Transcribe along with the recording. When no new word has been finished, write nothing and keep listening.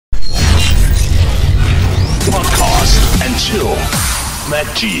Chill. Matt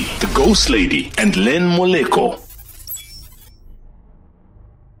G, the Ghost Lady, and Len Moleko.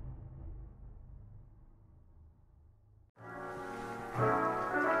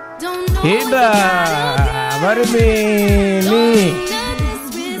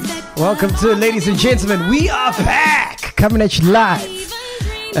 Welcome to, ladies and gentlemen, we are back, coming at you live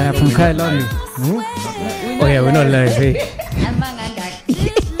from Kailani. Oh yeah, we're not live, hey.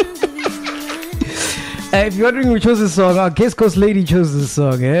 If you're wondering who chose this song, our guest Ghost Lady chose this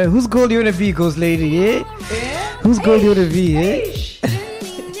song, eh? Whose goal you wanna be, Ghost Lady, eh? Whose goal you wanna be, eh?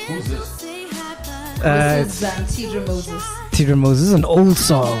 Who's this? It's Tidra Moses. Tidra Moses is an old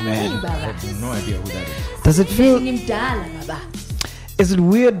song, man. I have no idea who that is. Does it feel... Is it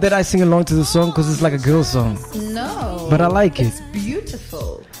weird that I sing along to the song because it's like a girl song? No. But I like it. It's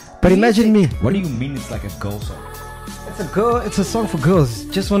beautiful. But imagine me. What do you mean it's like a girl song? It's a girl. It's a song for girls.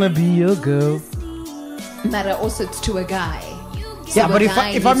 Just wanna be your girl. Matter also it's to a guy. Yeah, but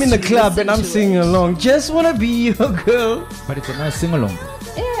if I'm in the club and I'm singing along, just wanna be your girl. But it's a nice sing-along.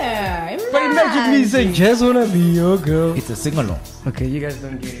 Yeah. But imagine me saying, just wanna be your girl. It's a sing-along. Okay, you guys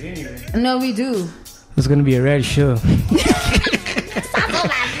don't get it anyway. No, we do. It's gonna be a rad show.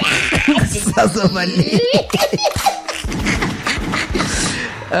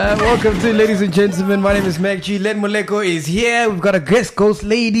 Welcome to, ladies and gentlemen. My name is Mac G. Len Moleko is here. We've got a guest Ghost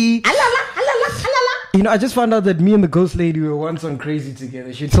Lady. You know, I just found out that me and the Ghost Lady were once on Crazy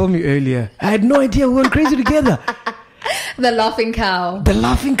together. She told me earlier. I had no idea we were on Crazy together. The Laughing Cow. The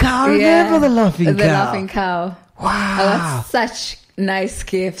Laughing Cow. I remember the Laughing Cow. The Laughing Cow. Wow. I got such nice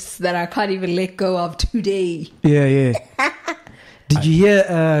gifts that I can't even let go of today. Yeah. Did you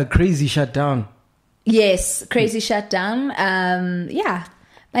hear Crazy shut down? Yes, Crazy shut down. Yeah.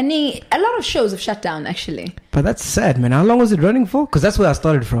 A lot of shows have shut down, actually. But that's sad, man. How long was it running for? Because that's where I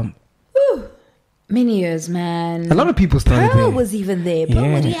started from. Whew. Many years, man. A lot of people started Pearl there. was even there.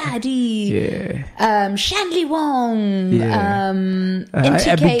 Pearl Yadi. Yeah. Shanley Wong. Yeah.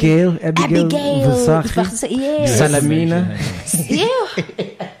 NTK. Abigail Versace. Yes. Salamina.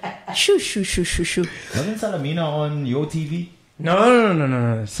 Yeah. Shoo. Wasn't Salamina on Yo TV?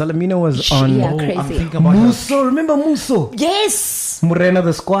 No. Salamina was on. Yeah, crazy. I'm thinking about Muso. Remember Muso? Yes. Morena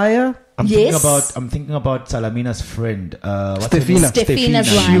the Squire. I'm thinking about Salamina's friend. Stefina. Stefina's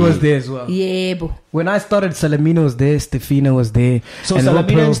one. She was there as well. Yeah, bro. When I started, Salamina was there. Stefina was there. So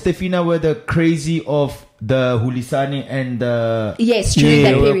Salamina and Stefina were the crazy of the Hulisani and the... Yes, during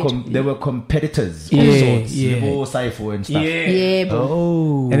that period. They were competitors. Yeah, of sorts. yeah. Libo Saifo and stuff. Yeah, bro.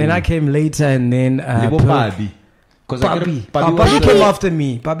 Oh. And then I came later, and then Libo Pabi. Pabi came after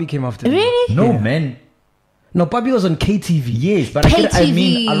me. Pabi came after me. Really? No, Yeah. man. No, Pabi was on KTV. Yes, but I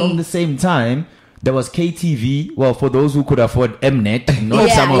mean, along the same time, there was KTV. Well, for those who could afford Mnet, not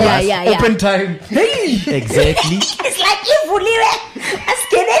some of us. Yeah. Open time. Exactly. It's like you fully let's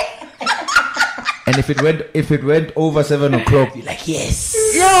get it. And if it went over 7 o'clock, you're like, yes.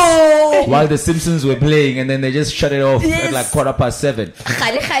 Yo. While the Simpsons were playing, and then they just shut it off at like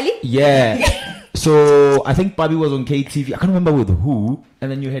 7:15. Khali. Yeah. So I think Pabi was on KTV. I can't remember with who. And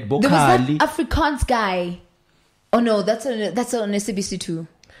then you had There was that Bokali. Afrikaans guy. Oh no, that's on SABC 2.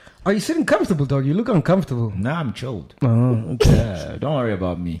 Are you sitting comfortable, dog? You look uncomfortable. Nah, I'm chilled. Oh, okay. Yeah, don't worry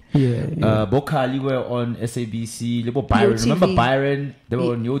about me. Yeah. Bokali were on SABC. Libo Byron. Yo Remember TV. Byron? They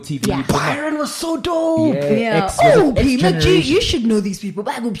were on Yo TV. Yeah. Byron was so dope. Yeah. Oh, X-Generation. you should know these people.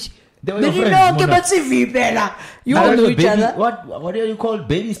 They were your friends, Mona. You I all don't know know, each baby, other. what are you called?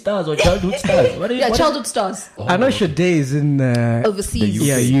 Baby stars or childhood stars? What are you? Yeah, what childhood stars. I know Sade is in Overseas.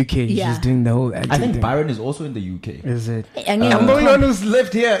 the UK. Yeah. She's doing the whole acting I think thing. Byron is also in the UK. Is it? And I'm the only one who's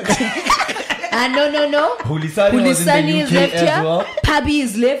left here. no. Hulisani was in the Hulisani UK is left as here. well. Pabi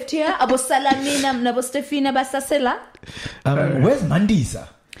is left here. Abo Salamina, Nabo Stefina Basasela. Where's Mandisa?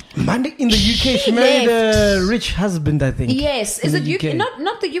 Mandi in the UK, she married a rich husband, I think. Yes. Is In it the UK? UK.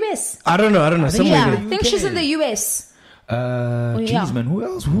 Not the US. I don't know. Somewhere Yeah, I there. think she's in the US. Jeez, man. Who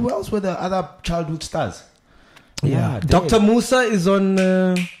else were the other childhood stars? Yeah. dead. Dr. Musa is on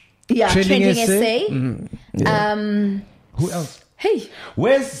Trending SA. SA. Mm-hmm. Who else? Hey,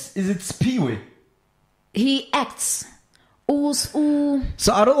 Is it Spiwe? he acts. Ooh, So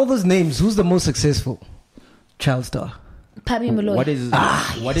out of all those names, who's the most successful child star? Pabi Malloy. What is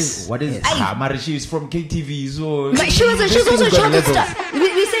Marishi is from KTV, so But she was also a childhood star.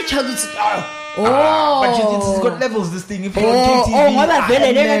 We said childhood star. but it's got levels. This thing, if you're on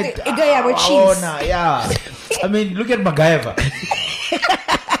KTV, yeah. I mean, look at MacGyver.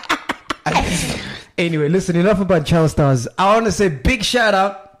 Anyway, listen, enough about child stars. I want to say big shout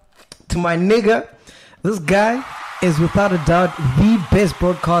out to my nigga. This guy is without a doubt the best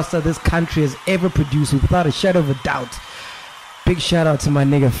broadcaster this country has ever produced, without a shadow of a doubt. big shout out to my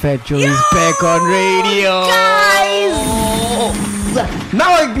nigga Phat Joe. He's back on radio. Guys! Now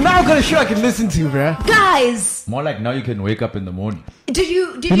I got a show I can listen to, bruh. Guys! More like now you can wake up in the morning. Did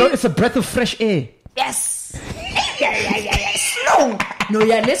you know, it's a breath of fresh air. Yes. No,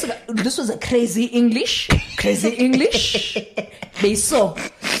 yeah, this was a crazy English. Crazy English. They saw.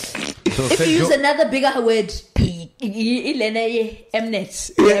 So If you use another bigger word, Mnet.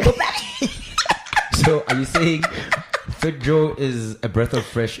 So are you saying Phat Joe is a breath of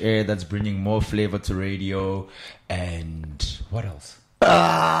fresh air that's bringing more flavor to radio, and what else?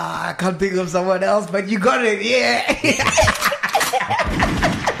 I can't think of someone else, but you got it, yeah.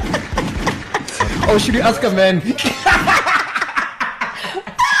 Oh, should you ask a man?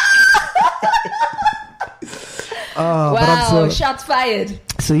 Wow, shots fired.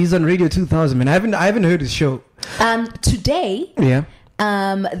 So he's on Radio 2000, man. I haven't heard his show. Today, Yeah.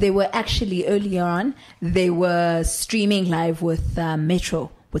 they were actually earlier on. They were streaming live with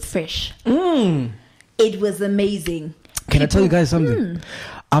Metro with Fresh. It was amazing. Can I tell you guys something?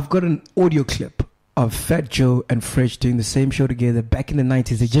 I've got an audio clip of Phat Joe and Fresh doing the same show together back in the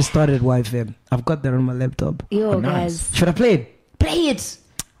 90s. They just started at YFM. I've got that on my laptop. Yo, nice. guys, Should I play it? play it.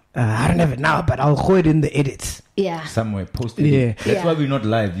 I don't have it now, but I'll throw it in the edits. Yeah. Somewhere posted. Yeah. That's why we're not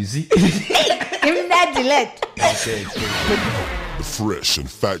live, you see? Give me that delete. Okay. The Fresh and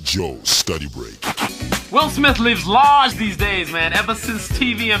Phat Joe study break. Will Smith lives large these days, man. Ever since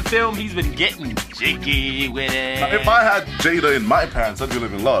TV and film, he's been getting jiggy with it. If I had Jada in my pants, I'd be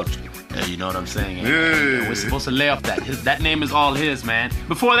living large. Yeah, you know what I'm saying? Yeah. We're supposed to lay off that. That name is all his, man.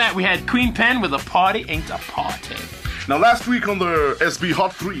 Before that, we had Queen Pen with A Party Ain't a Party. Now, last week on the SB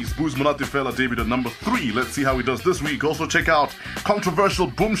Hot 3s, Booz Fella debuted at number 3. Let's see how he does this week. Also, check out controversial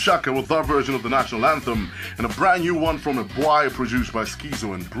Boom Shaka with their version of the national anthem, and a brand new one from a boy produced by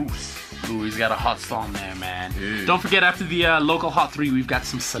Schizo and Bruce. Ooh, he's got a hot song there, man. Yeah. Don't forget, after the local Hot 3, we've got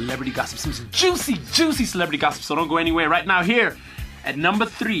some celebrity gossip, some juicy celebrity gossip, so don't go anywhere. Right now, here at number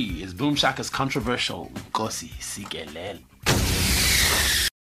 3 is Boom Shaka's controversial Nkosi Sikelel.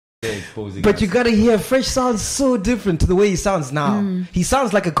 But you gotta hear, Fresh sounds so different to the way he sounds now. He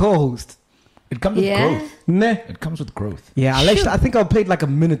sounds like a co-host. It comes with growth. Nah. It comes with growth. Yeah, I think I'll play like a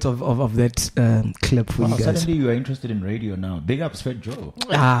minute of that clip for you guys. Suddenly you are interested in radio now. Big ups, Phat Joe.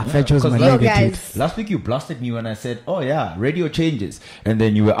 Phat Joe's my Yo, nigga, guys. dude. Last week you blasted me when I said, oh yeah, radio changes. And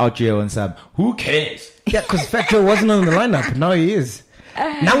then you were out here on some, who cares? Yeah, because Phat Joe wasn't on the lineup. Now he is.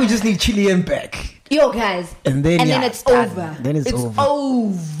 Now we just need Chilean back. Yo, guys. And then it's over. Then it's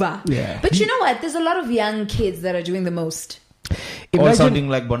over. Yeah. But you know what? There's a lot of young kids that are doing the most. All sounding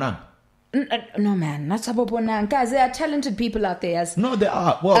like Bonan. No, man. Not Sabopona. Guys, there are talented people out there. No, there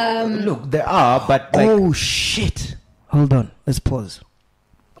are. Well, look, there are, but like... Oh, shit. Hold on. Let's pause.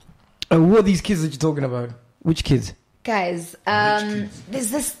 Who are these kids that you're talking about? Which kids? Guys,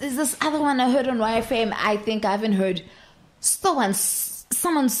 there's this other one I heard on YFM. I think I haven't heard someone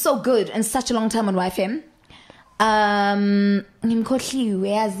so good in such a long time on YFM.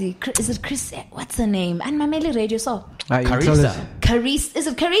 Is it Chris? What's her name? And my mail radio saw. Carissa. Is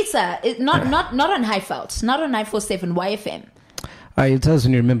it Carissa? Not on High Felt. Not on 947 YFM. You tell us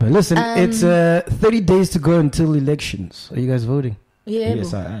when you remember. Listen, it's 30 days to go until elections. Are you guys voting? Yeah.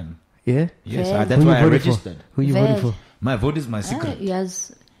 Yes, I am. Yeah? Yes, that's why I registered. Who you voting for? My vote is my secret.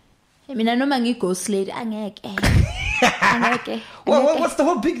 Yes. I mean, I know my ghost lady. Angeke. Well, what's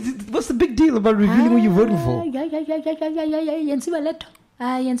the big deal about revealing who you're voting for?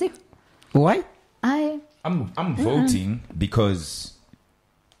 Why? I'm voting because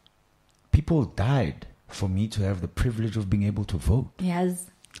people died for me to have the privilege of being able to vote. Yes.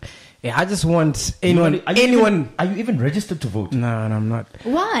 Yeah, I just want anyone. Are you even registered to vote? No, I'm not.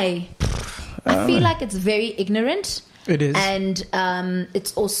 Why? I feel like it's very ignorant. It is. And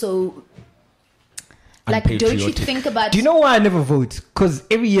it's also like, Unpatriotic. don't you think about... Do you know why I never vote? Because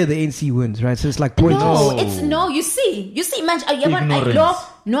every year the ANC wins, right? So it's like pointless. No, it's no. You see, man.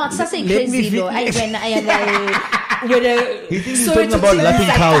 No, it's such a crazy law. He thinks he's talking about laughing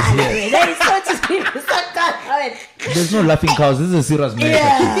cows here. There's no laughing cows. This is a serious matter.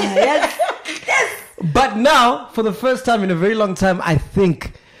 Yes. But now, for the first time in a very long time, I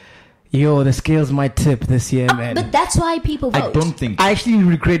think, the scales might tip this year, man. But that's why people vote. I don't think. I actually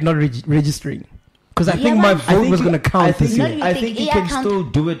regret not registering. Because I think my vote was going to count this year. I think you can still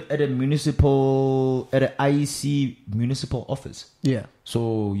do it at an IEC municipal office. Yeah.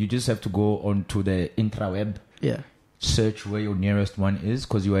 So you just have to go onto the intraweb. Yeah. Search where your nearest one is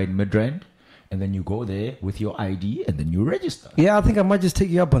because you are in Midrand. And then you go there with your ID and then you register. Yeah, I think I might just take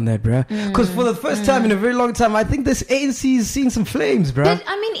you up on that, bruh. Because for the first time in a very long time, I think this ANC is seeing some flames, bruh. But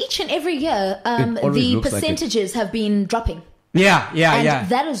I mean, each and every year, the percentages have been dropping. Yeah, And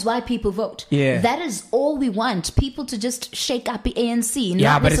that is why people vote. Yeah. That is all we want. People to just shake up the ANC.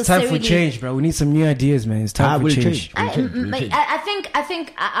 Yeah, not but it's time for necessarily- change, bro. We need some new ideas, man. It's time for we'll change. change. I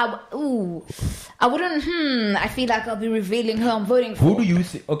think I wouldn't. I feel like I'll be revealing who I'm voting for. Who do you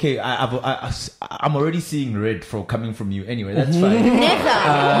think? Okay, I'm already seeing red coming from you. Anyway, that's fine. Never.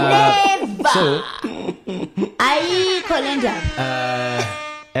 So, I Colenda.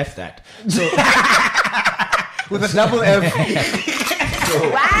 F that. So, With a double F.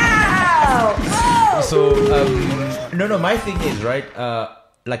 Wow. no. My thing is right.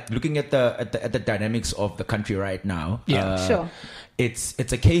 Like looking at the dynamics of the country right now. Sure. It's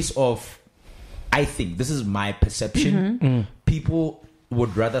a case of. I think this is my perception. People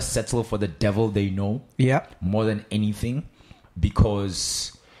would rather settle for the devil they know. Yeah. More than anything,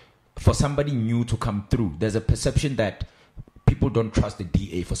 because for somebody new to come through, there's a perception that people don't trust the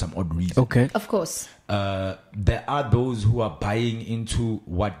DA for some odd reason. Okay. Of course. There are those who are buying into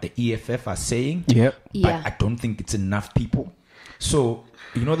what the EFF are saying. Yep. But Yeah. I don't think it's enough people. So,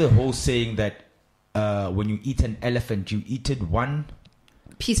 you know the whole saying that when you eat an elephant, you eat it one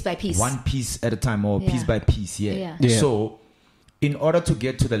Piece by piece. piece at a time, or piece by piece. Yeah. So, in order to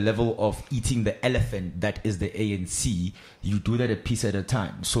get to the level of eating the elephant that is the ANC, you do that a piece at a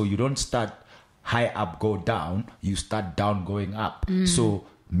time. So you don't start high up, go down. You start down, going up. So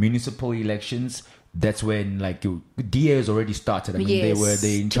municipal elections, that's when like DA has already started. I mean, Yes.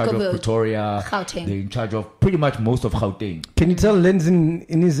 they in Took charge of over Pretoria. Gauteng. They're in charge of pretty much most of Gauteng. Can you tell Len's in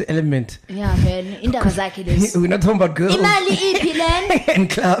his element? Yeah, man. Indaba zakhe lezi. We're not talking about girls Imali iphi Len? and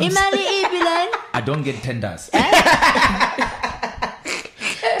clubs. Imali iphi Len? I don't get tenders.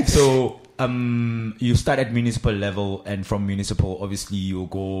 So you start at municipal level, and from municipal, obviously you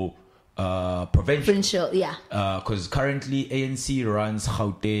go provincial. Provincial, yeah. Because currently ANC runs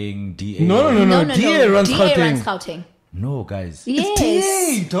Gauteng, DA. No. DA runs DA runs Gauteng. Gauteng. No, guys. Yes.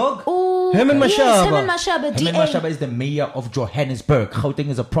 DA, dog. Oh, Herman yes, Mashaba. Herman Mashaba, DA. Herman Mashaba is the mayor of Johannesburg. Gauteng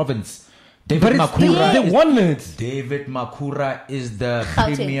is a province. But David it's Makura. they won it. David Makura is the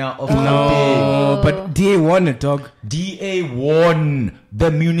Gauteng. premier of No, Gauteng. but DA won it, dog. DA won the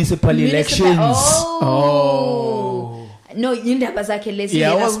municipal Municipal- elections. Oh. No, indaba zakhe lezi.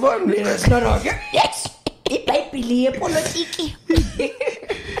 Yeah, I lena- was born. It's not okay. Yes. iBhayibheli yepolitiki.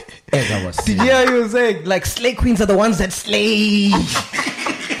 As I was Did saying. you hear you saying like slay queens are the ones that slay?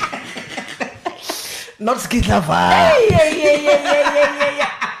 Not Skitlava. Yeah.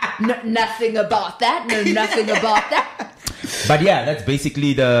 No, nothing about that. No, nothing about that. But yeah, that's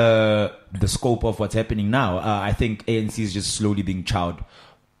basically the scope of what's happening now. I think ANC is just slowly being chowed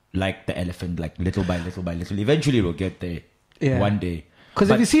like the elephant, like little by little by little. Eventually, we'll get there one day. Because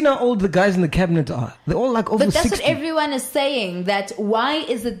have you seen how old the guys in the cabinet are? They're all like over But that's 60. what everyone is saying. That why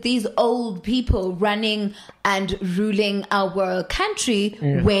is it these old people running and ruling our country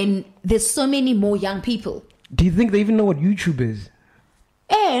when there's so many more young people? Do you think they even know what YouTube is?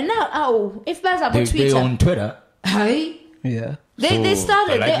 If that's about They Twitter, own Twitter. hey, Yeah. they So,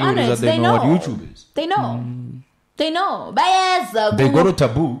 started. the They're likelihood is honest. that they They know know. what YouTube is. They know. They know. Bayazi, They go to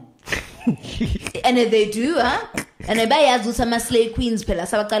Taboo. and they do, huh? And bayazi ukuthi ama-slay queens phela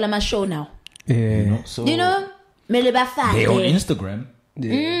sabaqala ama-show now. Yeah. So You know? Mele bafake. they own Instagram.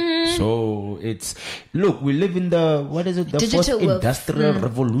 So it's look, we live in the the Digital fourth world. industrial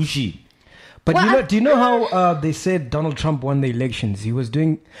revolution. But Well, do you know how they said Donald Trump won the elections? He was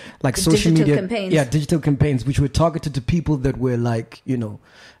doing like social Digital media campaigns. Yeah, digital campaigns, which were targeted to people that were like,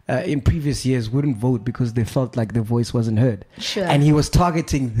 in previous years wouldn't vote because they felt like their voice wasn't heard. Sure. And he was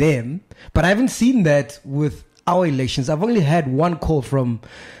targeting them. But I haven't seen that with our elections. I've only had one call from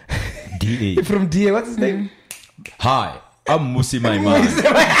DA. from DA. What's his name? Hi, I'm Musi Maiman.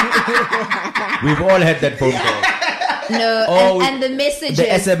 We've all had that phone call. No, Oh, and the messages. The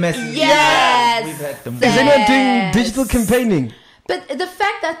SMS. Yes. We've had them. Is anyone doing Yes. digital campaigning? But the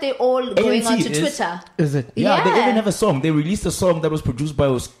fact that they're all going ANC onto is- Twitter. Is it? Yeah, they Yeah. even have a song. They released a song that was produced by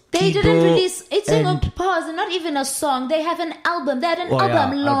Oskido. They didn't release it's in a and- pause, not even a song. They have an album. They had an Oh, yeah,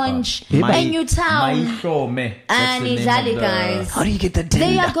 album launch album. in New Town. My show, me. And Ijali, guys. How do you get that tender?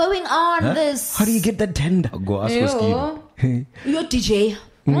 They are going on this. How do you get that tender? Go ask Oskido. Your DJ.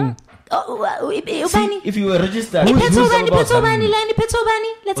 See, Ubani. if you were registered, Iphetho who's bani, about iphetho bani, having lani, iphetho bani.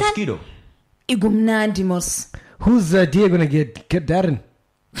 Let's have Oskido. Igumnandi mos. Who's DA gonna get Darren?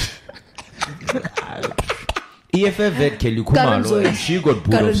 EFF vet Kelly Karan Kumalo, Zoe. and she got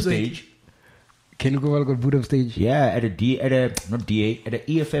booed Karan off Zoe. stage. Can you go got boot up stage? Yeah, at a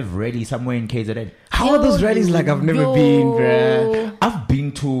EFF rally somewhere in KZN. How are those rallies like? I've never been, bruh. I've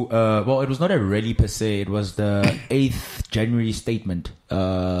been to well, it was not a rally per se. It was the 8th January statement.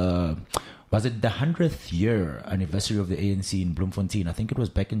 Was it the 100th year anniversary of the ANC in Bloemfontein? I think it was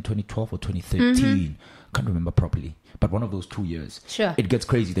back in 2012 or 2013. Can't remember properly. But one of those 2 years. Sure. It gets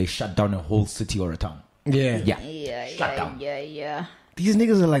crazy. They shut down a whole city or a town. Yeah. Yeah. These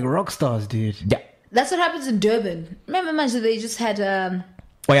niggas are like rock stars, dude. Yeah. That's what happens in Durban. Remember, Manja, they just had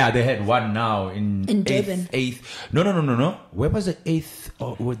Oh yeah, they had one now in Durban. No. Where was the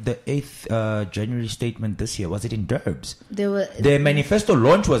 8th? With the 8th January statement this year? Was it in Durbs? Their manifesto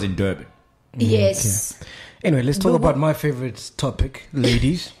launch was in Durban. Yes. Okay. Anyway, let's talk about my favorite topic,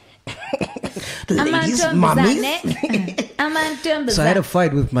 ladies. Ladies, mommies. So I had a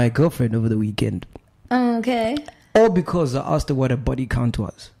fight with my girlfriend over the weekend. Okay. All because I asked her what her body count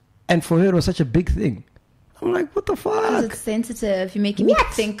was. And for her, it was such a big thing. I'm like, what the fuck? It's sensitive. You're making me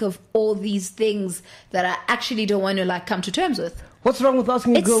think of all these things that I actually don't want to like come to terms with. What's wrong with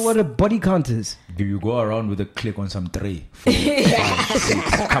asking a girl what her body count is? Do you go around with a click on some 3, 4, 5,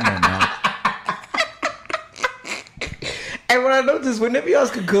 6? Come on now. And what I noticed, whenever you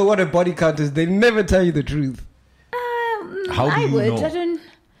ask a girl what her body count is, they never tell you the truth. How do you know? I don't.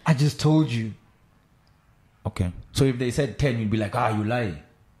 I just told you. Okay. So if they said 10, you'd be like, you lie.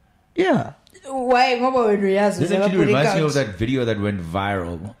 Yeah. Why? This actually reminds me of that video that went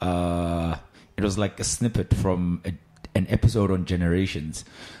viral. It was like a snippet from an episode on Generations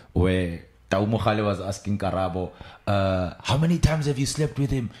where Tau Mokhale was asking Karabo, how many times have you slept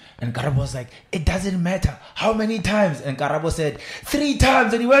with him? And Karabo was like, it doesn't matter. How many times? And Karabo said, 3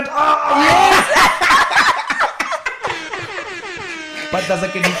 times. And he went, yes! But that's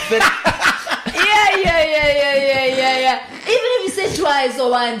like an effect. Yeah. Even if you say twice or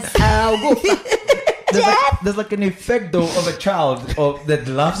once, I'll go. There's like an effect though of a child that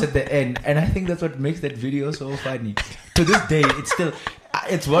laughs at the end, and I think that's what makes that video so funny. To this day,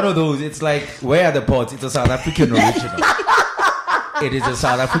 it's one of those. It's like, where are the pots? It's a South African original. It is a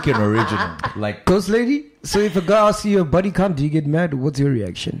South African original. Like, Ghost lady. So if a guy asks you your body count, do you get mad? What's your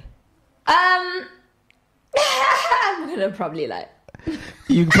reaction? I'm gonna probably lie.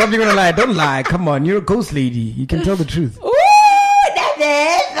 You're probably gonna lie. Don't lie. Come on, you're a ghost lady. You can tell the truth. Ooh,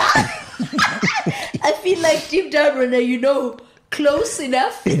 I feel like deep down, Rena, close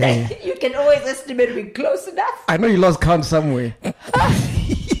enough. Yeah. You can always estimate me close enough. I know you lost count somewhere.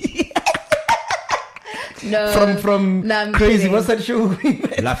 No. From no, I'm Crazy. kidding. What's that show?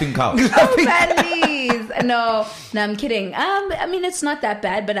 Laughing Cow. Please. No, I'm kidding. I mean, it's not that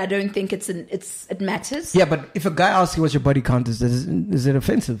bad, but I don't think it matters. Yeah, but if a guy asks you what your body count is it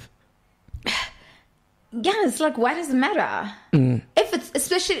offensive? Yeah, it's like, why does it matter?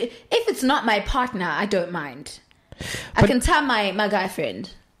 Especially if it's not my partner, I don't mind. I can tell my guy friend.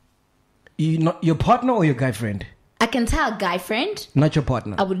 Your partner or your guy friend? I can tell a guy friend. Not your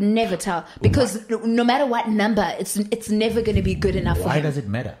partner. I would never tell, because no matter what number, it's never going to be good enough for him. Why does it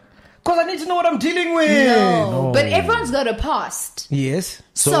matter? Because I need to know what I'm dealing with. No, but everyone's got a past. Yes.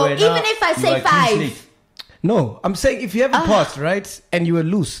 So even if I say 5. No, I'm saying if you have a past, right, and you were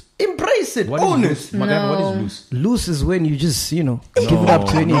loose, embrace it, own it. What is loose? Loose is when you just, give it up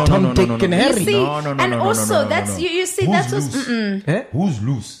to any Tom, Dick, and Harry. You see, and also that's you see Who's that's what's loose? Eh? Who's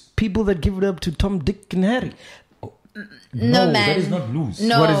loose? People that give it up to Tom, Dick, and Harry. No, man. That is not loose.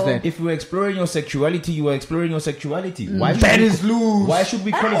 No. What is that? If you were exploring your sexuality, you are exploring your sexuality. That is loose. Why should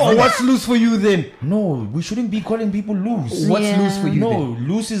we call it Oh, loose? what's loose for you then? No, we shouldn't be calling people loose. What's loose for you No, then?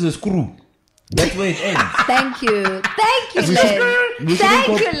 loose is a screw. That's where it ends. Thank you, Len. We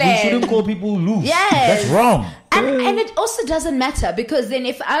shouldn't call people loose. Yes. That's wrong. And it also doesn't matter, because then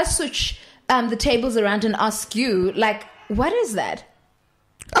if I switch the tables around and ask you, like, what is that?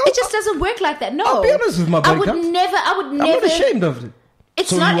 It just doesn't work like that. No, I'll be honest with my body count. I would never. I'm not ashamed of it. It's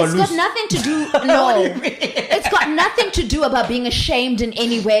So not. you are It's loose. got nothing to do. No, it's got nothing to do about being ashamed in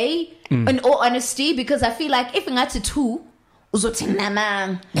any way. In all honesty, because I feel like if ngati 2, uzothini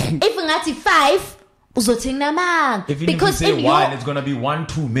namang. If ngati 5, uzothini namang. If you Because say in 1, your- it's gonna be 1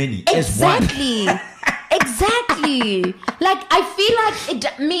 too many. Exactly. Exactly. Like, I feel like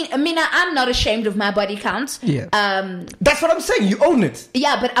I mean, I'm not ashamed of my body count. Yeah. That's what I'm saying. You own it.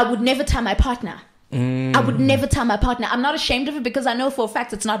 Yeah, but I would never tell my partner. I would never tell my partner. I'm not ashamed of it, because I know for a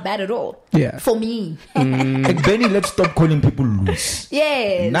fact it's not bad at all. Yeah. For me. Like, Benny, let's stop calling people loose.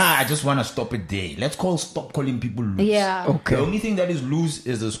 Yes. Nah, I just want to stop it there. Let's stop calling people loose. Yeah. Okay. The only thing that is loose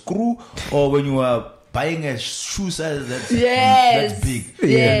is a screw, or when you are buying a shoe size that's big. Yes. And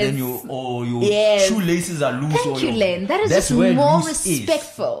then your Yes. shoelaces are loose. Thank you, Len. That is that's just where more loose is.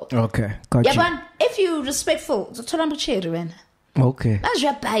 respectful. Okay, got Yeah, you. but if you respectful, thola mbucheri wena. Okay. That's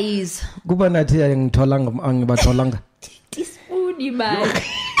your buys. Kuba nathi angitholanga. Teaspoon man.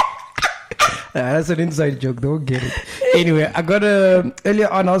 That's an inside joke. Don't get it. Anyway, I got earlier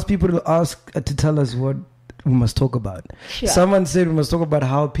on. I asked people to tell us what we must talk about. Sure. Someone said we must talk about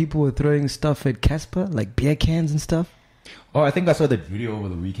how people were throwing stuff at Casper, like beer cans and stuff. Oh, I think I saw that video over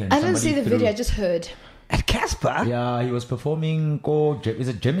the weekend. I didn't see Somebody the threw- video. I just heard. At Casper? Yeah, he was performing. Is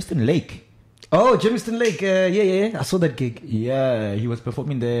it Jamestown Lake? Oh, Jamestown Lake. Yeah. I saw that gig. Yeah, he was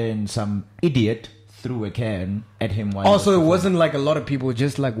performing there, and some idiot threw a can at him. While Also, he it was wasn't like a lot of people,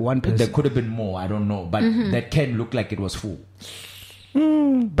 just like one person. There could have been more. I don't know, but that can look like it was full.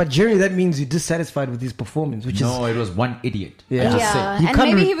 But Jerry, that means you're dissatisfied with his performance, which No, it was one idiot. Yeah. I just Yeah, said. You and can't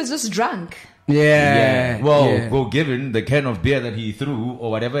maybe re- he was just drunk. is Yeah. Well, given the can of beer that he threw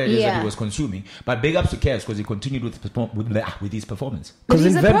or whatever it is that Yeah. he was consuming. But big ups to Cass because he continued with his performance. But 'Cause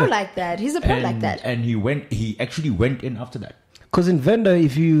he's in a pro Venda- like that. He's a pro like that. And he actually went in after that. Because in Venda,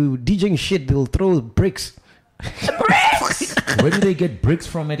 if you DJing shit, they'll throw bricks. Where do they get bricks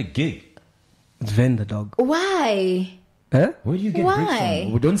from at a gig? It's Venda, dog. Why? Huh? Where do you get Why? bricks from?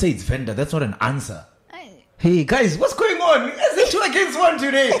 Well, don't say it's vendor. That's not an answer. Hey, guys, what's going on? Is it 2 against 1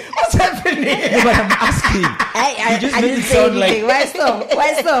 today? What's happening? No, but I'm asking. I just made it sound like- Why so?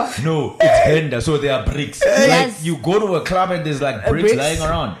 Why so? No, it's vendor, so there are bricks. Yes. Like you go to a club and there's like bricks bricks. lying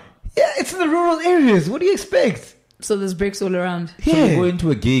around. Yeah, it's in the rural areas. What do you expect? So there's bricks all around. So you go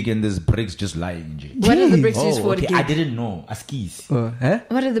into a gig and there's bricks just lying. Jay. What are the Gee. bricks used Oh, for okay. at a I gig? didn't know. Askis. Huh?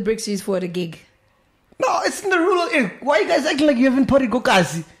 What are the bricks used for at a gig? No, it's in the rural area. Why you guys acting like you haven't potted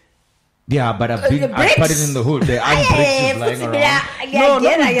Gokasi? Yeah, but I've the I've put it bricks? in the hood. There aren't bricks just lying around. No,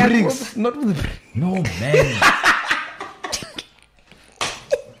 not with bricks. Not with the bricks. No, man.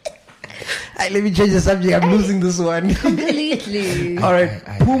 Let me change the subject. I'm losing this one. Completely. All right.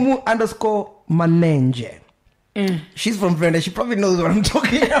 Pumu _Manenge. She's from Venda. She probably knows what I'm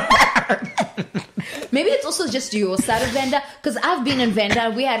talking about. Maybe it's also just your side of Venda. Because I've been in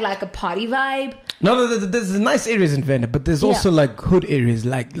Venda. We had like a party vibe. No, there's nice areas in Venda, but there's also like hood areas,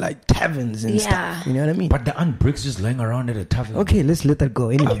 like taverns and stuff. You know what I mean? But there aren't bricks just lying around at a tavern. Okay, let's let that go.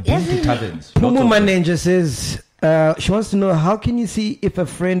 Anyway, Been to taverns. Pumu Lots of- Manenja says she wants to know how can you see if a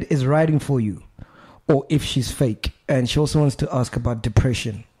friend is riding for you or if she's fake, and she also wants to ask about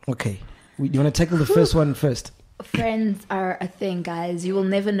depression. Okay, you want to tackle the first one first? Friends are a thing, guys. You will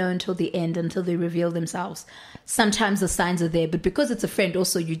never know until the end, until they reveal themselves. Sometimes the signs are there, but because it's a friend,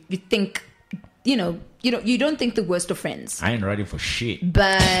 also you think, you don't think the worst of friends. I ain't ready for shit.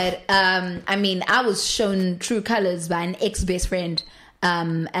 But I mean, I was shown true colors by an ex-best friend,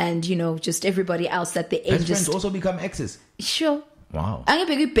 and just everybody else at the end. Best friends also become exes. Sure. Wow. I'm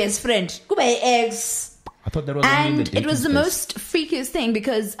gonna be best friend. Kuba ex. I thought that was only in the And it was the dating most freakiest thing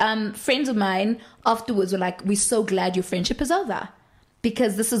because friends of mine afterwards were like, "We're so glad your friendship is over,"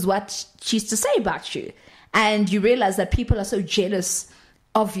 because this is what she used to say about you, and you realize that people are so jealous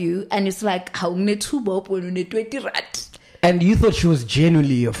of you, and it's like, "How when And you thought she was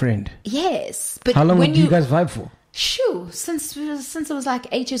genuinely your friend. yes, but How long when did you guys vibe for? Shoo, since I was like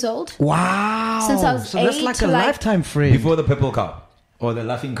 8 years old. Wow. Since I was so that's 8 like to a like- lifetime friend. Before the purple cow or the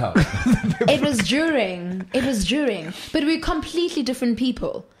laughing cow. It was during, but we're completely different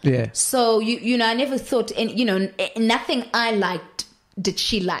people. Yeah. So I never thought, nothing I liked did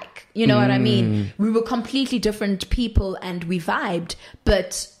she like. You know what I mean? We were completely different people and we vibed.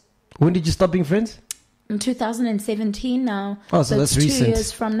 But When did you stop being friends? in 2017 now. Oh, so that's it's 2 recent.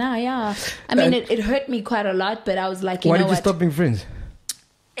 years from now. Yeah. I mean, it hurt me quite a lot, but I was like, Why know did you what? stop being friends?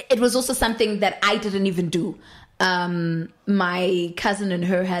 It was also something that I didn't even do. My cousin and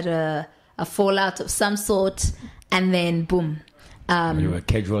her had a fallout of some sort, and then boom. You were a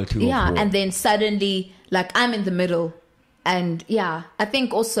casualty of Yeah, war. and then suddenly, like, I'm in the middle. And yeah, I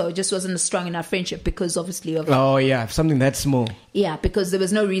think also it just wasn't a strong enough friendship because obviously of Oh, yeah. Something that small. yeah, because there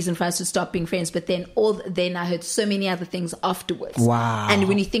was no reason for us to stop being friends. But then then I heard so many other things afterwards. Wow. And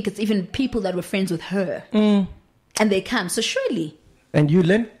when you think it's even people that were friends with her, and they come, so surely And you,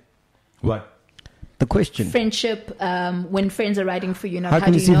 Len? What? The question. friendship, when friends are riding for you, How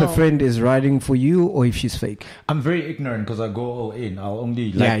can do you see know? if a friend is riding for you or if she's fake? I'm very ignorant because I go all in. I'll only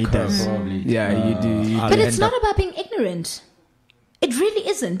Yeah, like he her does. probably. Yeah, you do, you I'll But it's end not up- about being ignorant. It really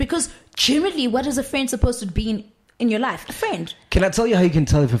isn't, because generally, what is a friend supposed to be in your life? A friend. Can I tell you how you can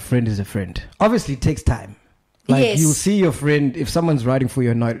tell if a friend is a friend? Obviously, it takes time. Like, Yes. you'll see your friend, if someone's riding for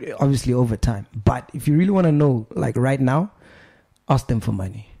you or not, obviously over time. But if you really want to know, like right now, ask them for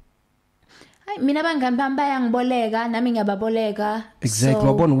money. Ay, mina bangani bami bayangiboleka, nami ngiyababoleka. Exactly.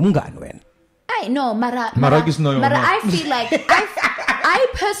 So, Wabona umngani wena. I no, Mara. Maragis no, Mara, no. I feel like I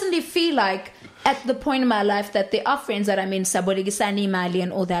personally feel like at the point in my life that there are friends that sabolekisana imali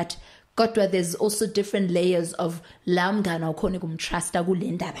and all that. Kodwa there's also different layers of la mngani awukhona ukumtrusta kule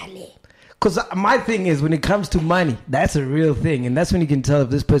ndaba le. Because my thing is, when it comes to money, that's a real thing, and that's when you can tell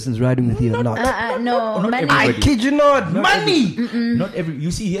if this person's riding with you or not. No, money. I kid you not, money. Not every. You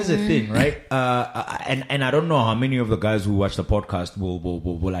see, here's the thing, right? And I don't know how many of the guys who watch the podcast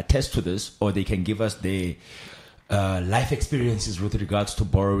will attest to this, or they can give us their life experiences with regards to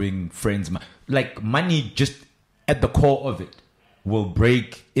borrowing friends. Like money, just at the core of it, will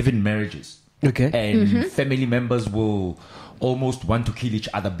break even marriages. Okay. And family members will almost want to kill each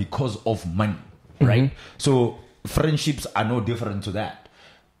other because of money, right? So friendships are no different to that.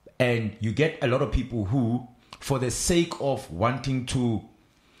 And you get a lot of people who, for the sake of wanting to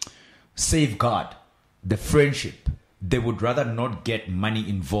safeguard the friendship, they would rather not get money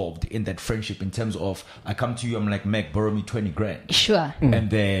involved in that friendship, in terms of, I come to you, I'm like, Meg, borrow me 20 grand. Sure.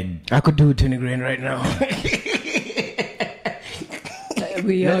 And then I could do 20 grand right now.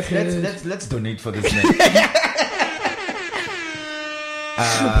 let's donate for this man.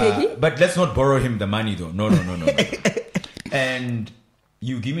 But let's not borrow him the money though. No. And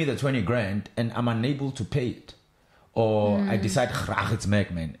you give me the 20 grand and I'm unable to pay it. Or I decide, it's Meg,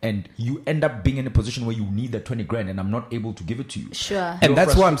 man. And you end up being in a position where you need the 20 grand and I'm not able to give it to you. Sure. And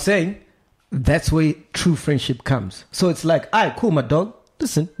that's why I'm saying, that's where true friendship comes. So it's like, all right, cool, my dog.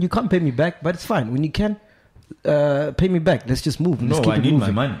 Listen, you can't pay me back, but it's fine. When you can pay me back, let's just move. Let's No, I need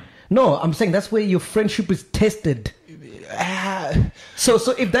my money. No, I'm saying that's where your friendship is tested. So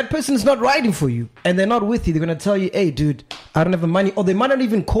if that person is not riding for you and they're not with you, they're going to tell you, hey, dude, I don't have the money. Or they might not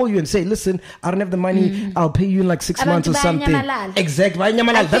even call you and say, listen, I don't have the money. I'll pay you in like 6 months or something. Exactly.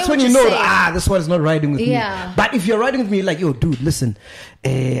 That's when you know, this one is not riding with me. But if you're riding with me, like, yo, dude, listen,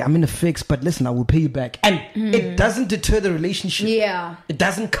 I'm in a fix, but listen, I will pay you back. And it doesn't deter the relationship. Yeah. It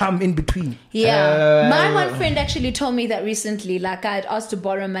doesn't come in between. Yeah. My one friend actually told me that recently, like I had asked to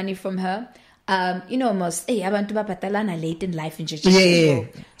borrow money from her. Almost, abantu bapatalana late in life in yeah.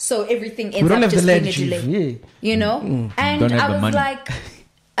 So everything ends up just being a delay. You know? And I was money. like,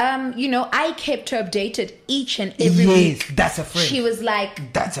 I kept her updated each and every week. That's a friend. She was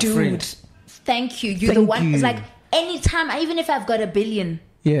like, that's dude, a friend. Thank you. You're the one. It's like, anytime, even if I've got $1 billion,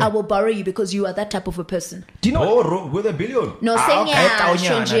 I will borrow you because you are that type of a person. Do you know? With $1 billion? No, saying but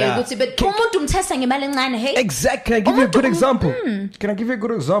exactly. Can I give you a good example? Can I give you a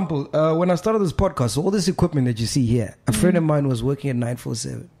good example? When I started this podcast, all this equipment that you see here, a friend of mine was working at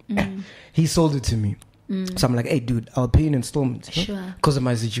 947. He sold it to me. So I'm like, hey, dude, I'll pay in installments. Sure. Because of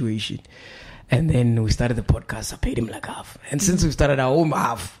my situation. And then we started the podcast. I paid him like half. And since we started our own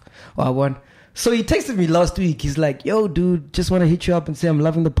half, I won. So he texted me last week. He's like, yo, dude, just want to hit you up and say I'm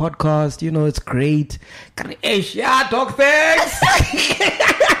loving the podcast. You know, it's great. Yeah, dog, thanks.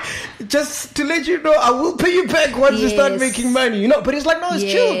 Just to let you know, I will pay you back once you start making money. You know, but he's like, no, it's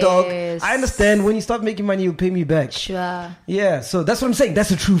chill, dog. I understand. When you start making money, you'll pay me back. Sure. Yeah, so that's what I'm saying.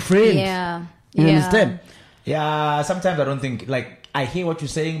 That's a true friend. Yeah. You understand? Yeah, sometimes I don't think, like, I hear what you're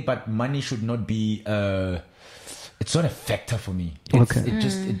saying, but money should not be... it's not a factor for me.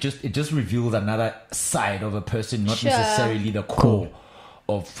 It just reveals another side of a person, not necessarily the core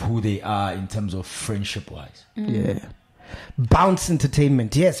of who they are in terms of friendship wise. Yeah. Bounce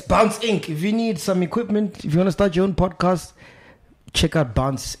Entertainment. Yes, Bounce Inc. If you need some equipment, if you want to start your own podcast, check out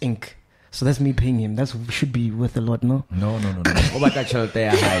Bounce Inc. So that's me paying him. That should be worth a lot, no? No. He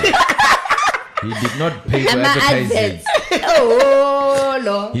did not pay for advertising. Oh,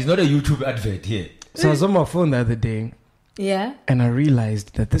 no. He's not a YouTube advert here. So I was on my phone the other day. Yeah. And I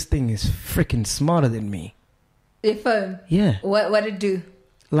realized that this thing is freaking smarter than me. Your phone? Yeah. What did it do?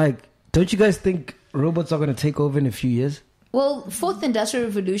 Like, don't you guys think robots are going to take over in a few years? Well, fourth industrial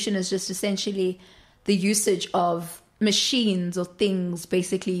revolution is just essentially the usage of machines or things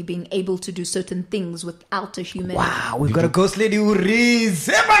basically being able to do certain things without a human. Wow, we've got a ghost lady who reads.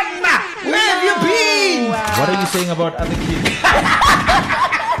 Hey, man, where have you been? Wow. What are you saying about other kids?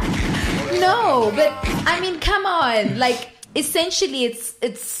 No, but I mean, come on. Like, essentially, it's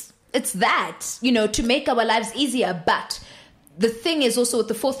that, to make our lives easier. But the thing is also with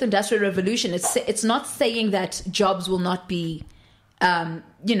the fourth industrial revolution, it's not saying that jobs will not be,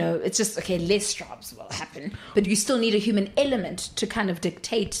 it's just, okay, less jobs will happen. But you still need a human element to kind of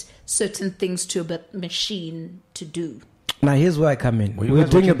dictate certain things to a machine to do. Now, here's where I come in. We were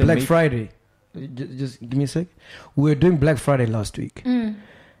doing a Black Friday. Just give me a sec. We were doing Black Friday last week.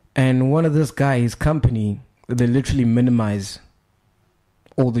 And one of this guy's company, they literally minimize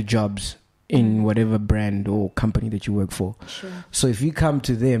all the jobs in whatever brand or company that you work for. Sure. So if you come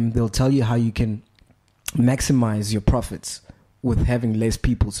to them, they'll tell you how you can maximize your profits with having less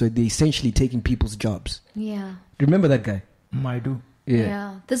people. So they're essentially taking people's jobs. Yeah. Remember that guy? I do.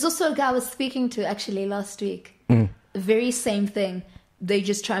 Yeah. There's also a guy I was speaking to actually last week. The very same thing. they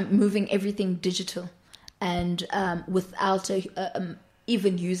just try moving everything digital, and without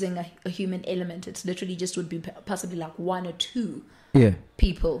even using a human element. It's literally just would be possibly like one or two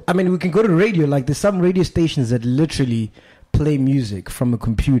people. I mean, we can go to radio. Like there's some radio stations that literally play music from a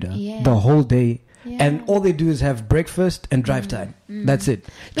computer the whole day. Yeah. And all they do is have breakfast and drive time. That's it.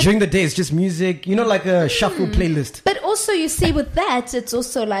 During the day, it's just music, like a shuffle playlist. But also, you see, with that, it's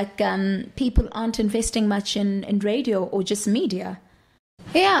also like people aren't investing much in radio or just media.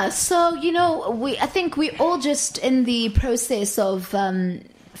 Yeah, so, I think we're all just in the process of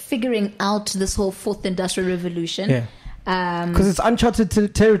figuring out this whole fourth industrial revolution. Yeah. Because it's uncharted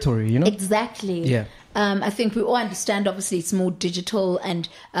territory, Exactly. Yeah. I think we all understand, obviously, it's more digital, and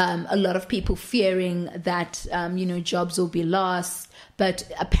a lot of people fearing that, jobs will be lost. But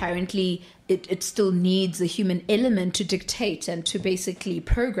apparently, it still needs a human element to dictate and to basically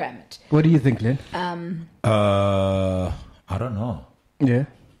program it. What do you think, Len? I don't know. Yeah.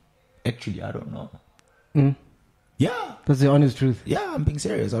 Actually, I don't know. Yeah. That's the honest truth. Yeah, I'm being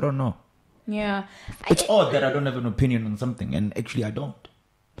serious. I don't know. Yeah. It's odd that I don't have an opinion on something, and actually, I don't.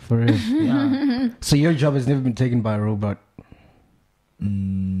 For real. Yeah. So your job has never been taken by a robot?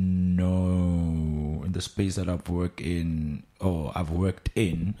 No. In the space that I've worked in, you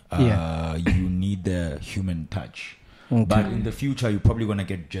need the human touch. Okay. But in the future, you're probably going to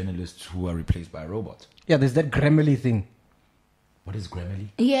get journalists who are replaced by robots. Yeah, there's that Grammarly thing. What is Grammarly?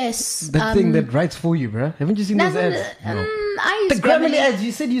 Yes. The thing that writes for you, bro. Haven't you seen those ads? I use the Grammarly ads,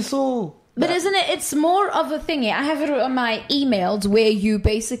 you said you saw... But isn't it? It's more of a thing. I have it on my emails where you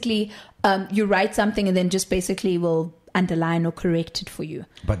basically you write something and then just basically will underline or correct it for you.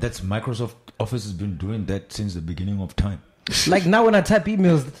 But that's Microsoft Office has been doing that since the beginning of time. Like now when I type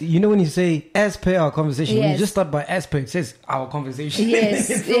emails, when you say as per our conversation, when you just start by as per, it says our conversation. Yes,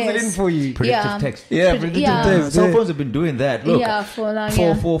 it fills it in for you. Predictive text. Yeah, predictive text. Cell phones have been doing that. Look, for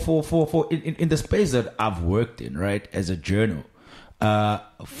in the space that I've worked in, right, as a journal.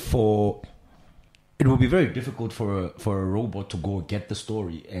 It will be very difficult for a robot to go get the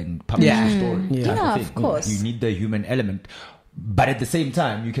story and publish the story. Yeah, of course. You need the human element, but at the same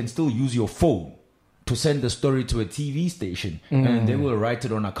time, you can still use your phone to send the story to a TV station, and they will write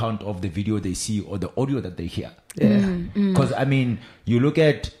it on account of the video they see or the audio that they hear. Because you look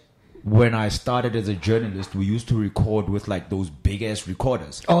at. When I started as a journalist, we used to record with like those big ass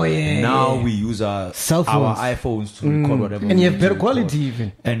recorders. Oh yeah. Now we use our cell phones, our iPhones to record whatever. And you have better quality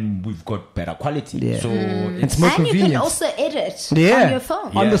even. And we've got better quality. Yeah. So it's more convenient. You can also edit on your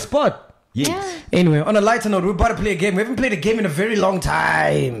phone. On the spot. Yes. Yeah. Anyway, on a lighter note, we're about to play a game. We haven't played a game in a very long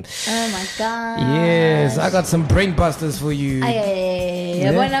time. Oh my god. Yes, I got some brain busters for you.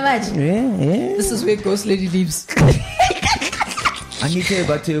 Yeah. This is where Ghost Lady lives. Anita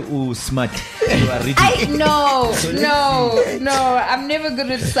Bate smart. You are reading. No, I'm never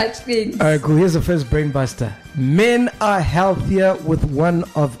good at such things. All right, cool. Here's the first brain buster. Men are healthier with one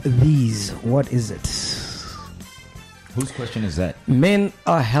of these. What is it? Whose question is that? Men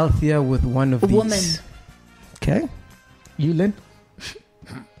are healthier with one of these. Woman. Okay. You, Len?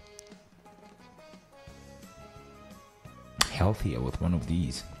 Healthier with one of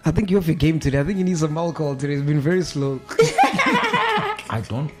these. I think you're off your game today. I think you need some alcohol today. It's been very slow. I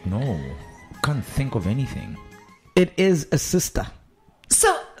don't know. Can't think of anything. It is a sister.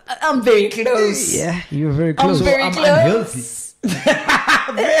 So I'm very close. Yeah, you're very close. I'm very close.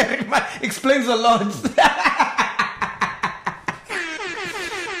 Unhealthy. Very much. Explains a lot.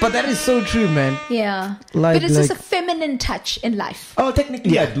 But that is so true, man. Yeah. Like- but it's just like- a feminine touch in life. Oh,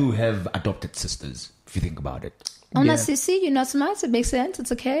 technically, I do have adopted sisters. If you think about it. Oh, no, Sissy, you're not smart. It makes sense.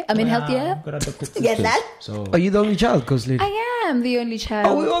 It's okay. I mean, healthier. I've got adopted sisters. Get that? So Are you the only child, Ghost Lady? I am the only child.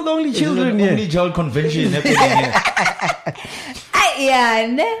 Oh, we're all the only children the here. only child convention happening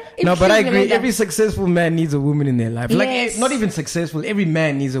here. No, but I agree. Every successful man needs a woman in their life. Like, Yes. not even successful. Every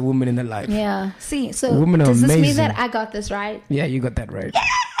man needs a woman in their life. Yeah. See, so Women are does this mean amazing. that I got this right? Yeah, you got that right.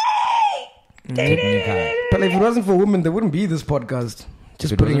 Technically. But if it wasn't for women, there wouldn't be this podcast.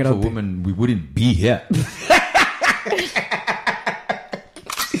 Just If it putting it wasn't out for there. women, we wouldn't be here.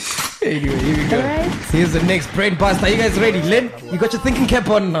 Anyway, here we go. Alright. Here's the next brain buster. Are you guys ready? Len, you got your thinking cap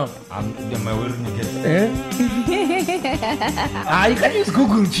on now. Am I wearing a cap? Eh? You can use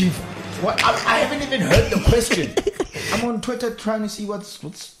Google, Chief. What? I haven't even heard the question. I'm on Twitter trying to see what's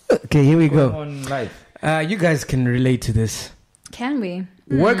Okay, here we going go. on live. You guys can relate to this. Can we?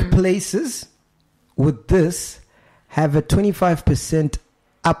 Workplaces with this have a 25%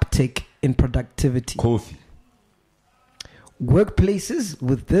 uptick in productivity. Coffee. Workplaces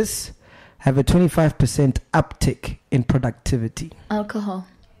with this have a 25% uptick in productivity. Alcohol.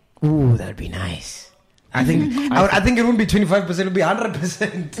 Ooh, that'd be nice. I think I think it wouldn't be 25%. It would be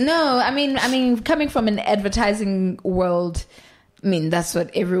 100%. No, I mean, coming from an advertising world, I mean that's what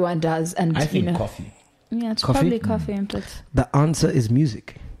everyone does, and I think coffee. Yeah, it's Coffee? probably coffee, but The answer is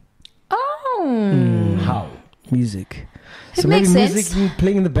music. How? Music. It So maybe makes music sense.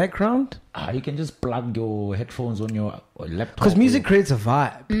 playing in the background. You can just plug your headphones on your laptop. Because music creates a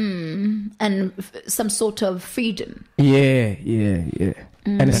vibe. and some sort of freedom. Yeah.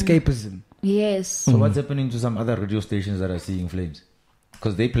 And escapism. Yes. So what's happening to some other radio stations that are seeing flames?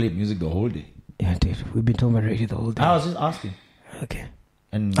 Because they play music the whole day. Yeah, dude. We've been talking about radio the whole day. I was just asking. Okay.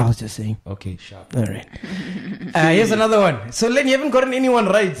 And I was just saying. okay, sharp. All right. Here's another one. So, Len, you haven't gotten anyone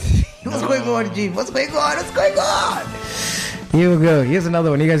right. What's going on, G? What's going on? Here we go. Here's another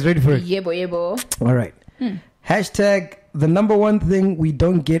one. You guys ready for it? Yebo. All right. Hashtag the number one thing we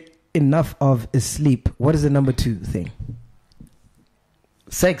don't get enough of is sleep. What is the number two thing?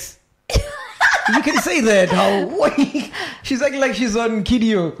 Sex. You can say that. How? She's acting like she's on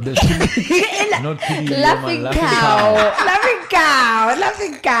Kidio. Not kidding. Laughing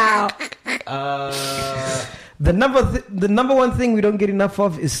cow. The number one thing we don't get enough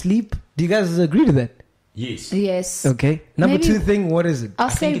of is sleep. Do you guys agree to that? Yes. Yes. Okay. Number Maybe- two thing, what is it? I'll I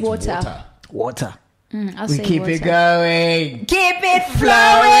say think it's water. Water. I'll We say keep water. it going. Keep it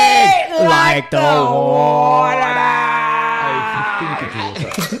flowing like the water. I think it's water.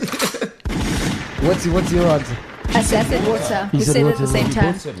 What's your answer? I said water. You We said said it at water. the same We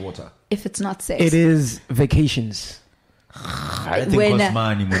time. both said water. If it's not sex. It is vacations. I don't When- think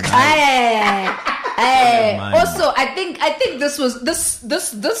money. Hey. Mine. Also, I think this was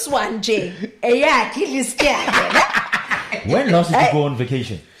this one, Jay. Yeah, kill this guy. When last did you go on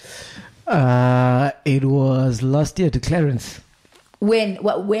vacation? It was last year to Clarence. When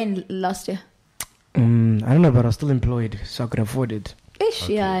last year? I don't know, but I was still employed, so I could afford it. Ish,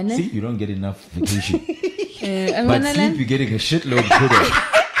 yeah, ne? See, you don't get enough vacation. I'm But gonna sleep, learn. you're getting a shitload good of.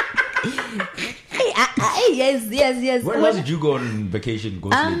 Yes. When last did you go on vacation? Go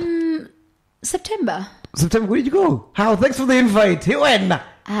sleep. September. September, where did you go? How? Thanks for the invite. Hey, when?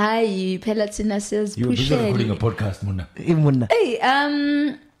 Hi, Pelatina says You were busy recording a push. podcast, Muna. Hey,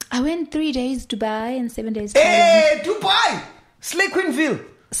 I went 3 days Dubai and 7 days. Hey, Dubai! Slay Queenville.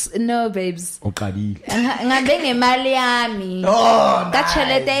 No, babes. Okadi. Ngabe ngemali yami. Oh, Ka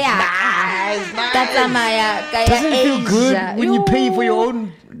tšhelete ya. Ka tsamaya ka ya Doesn't it feel good Asia. when you pay for your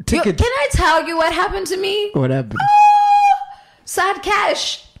own ticket? Can I tell you what happened to me? What happened? So I had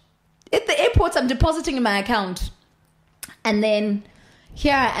cash. At the airport, I'm depositing in my account. And then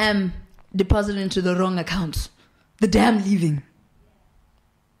here I am depositing into the wrong account. The day I'm leaving.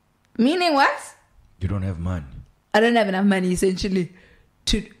 Meaning what? You don't have money. I don't have enough money essentially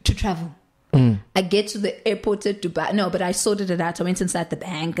to travel. I get to the airport at Dubai. No, but I sorted it out. I went inside the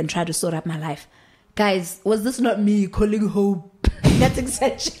bank and tried to sort out my life. Guys, was this not me calling home? That's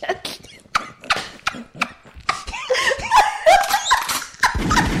exception.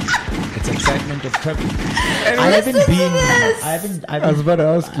 It's excitement of travel. Listen to this. I was about to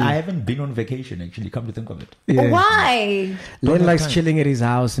ask you. I haven't been on vacation actually. Come to think of it. Yeah. Why? Len likes time. chilling at his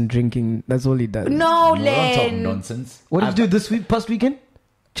house and drinking. That's all he does. No, Don't talk Len. nonsense. What did you do this past weekend?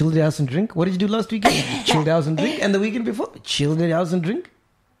 Chilled at house and drink. What did you do last weekend? Chilled at house and drink. And the weekend before? Chilled at house and drink.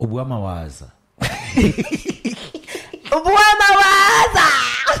 Ubuamawaza.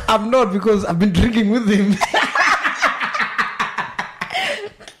 I'm not, because I've been drinking with him.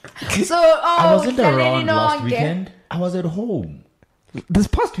 So, I wasn't around no last one weekend. I was at home. This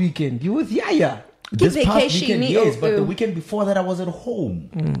past weekend, you were with Yaya. This past vacation, weekend, yes, but the oh. weekend before that, I was at home.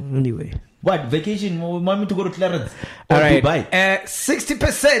 Anyway. What vacation? You want me to go to Clarence or All right. Dubai?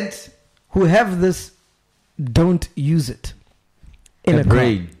 60% who have this don't use it. In a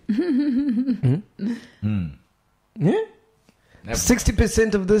brain. Yeah?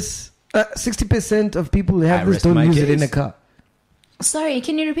 60% of this, 60% of people who have I this rest don't my use it in a case. car. Sorry,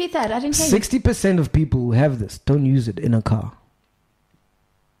 can you repeat that? I didn't hear you. 60% of people who have this don't use it in a car.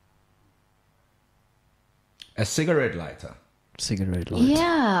 A cigarette lighter. Cigarette lighter.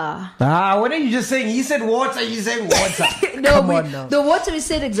 Yeah. What are you just saying? He said water, you said water. No, Come on now. the water we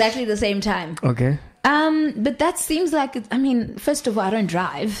said exactly the same time. Okay. But that seems like, first of all, I don't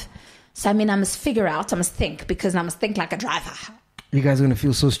drive. So, I must figure out, I must think, because I must think like a driver. You guys are going to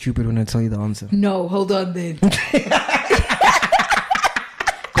feel so stupid when I tell you the answer. No, hold on then.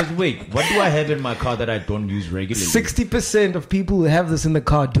 Because wait, what do I have in my car that I don't use regularly? 60% of people who have this in the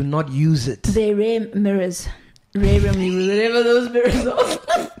car do not use it. They're rear mirrors. Rear mirrors, whatever those mirrors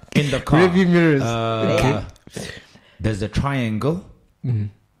are. In the car. Rearview mirrors. There's the triangle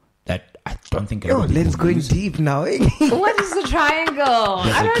that I don't think Yo, everybody Len's will going use. deep now. Eh? What is the triangle?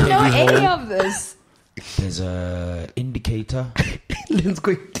 I don't know any of this. There's a indicator. Len's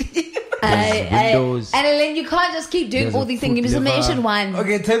going deep. Windows. And then you can't just keep doing There's all a these foot things. You must lever. mention one.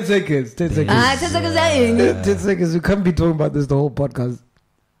 Okay, 10 seconds. 10 seconds. 10 seconds. 10 seconds. We can't be talking about this the whole podcast.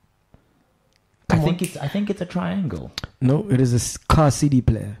 I think it's a triangle. No, it is a car CD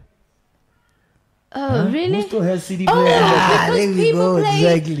player. Oh, really? Who still has CD Oh, player? there because we people go, play.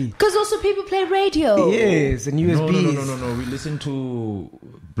 exactly. Because also people play radio. Yes, and USBs. No. We listen to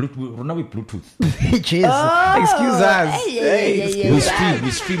Bluetooth. Not with Bluetooth. Cheers. Excuse us. Hey,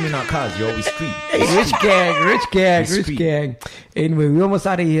 We stream in our cars, yo. We stream. Hey, rich gang. Sweet. Anyway, we almost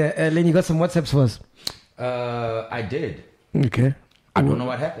out of here. Len, you got some WhatsApps for us? I did. Okay. I don't know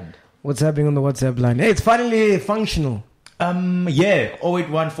what happened. What's happening on the WhatsApp line? Hey, it's finally functional. Yeah.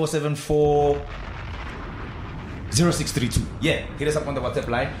 081-474 0632. Yeah, hit us up on the WhatsApp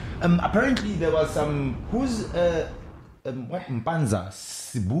line. Apparently there was some what Mpanza?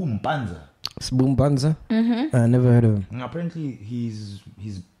 Sibu Mpanza. Spoon Banza? Mm-hmm. I never heard of him. Apparently he's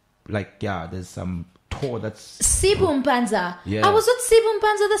like, yeah, there's some tour that's Sibu Mpanza. Yeah. I was with Sibu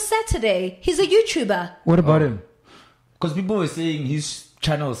Mpanza this Saturday. He's a YouTuber. What about him? because people were saying his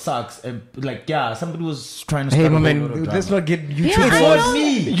channel sucks, and like, yeah, somebody was trying to Hey, start my a man, whole lot of let's drama. not get Yeah, YouTube I wars. know.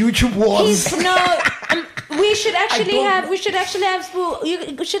 YouTube wars. He's no. We should actually don't have. We should actually have Spoo.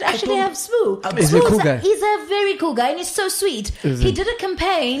 You should actually have Spoo. Is he a cool Spoo's guy? He's a very cool guy, and he's so sweet. Is He he? did a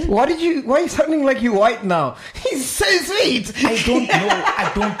campaign. Why are you sounding like you white now? He's so sweet.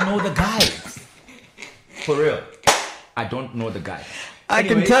 I don't know the guy. For real. I don't know the guy. I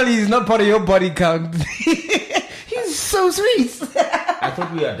can Anyway, tell he's not part of your body count. He's so sweet. I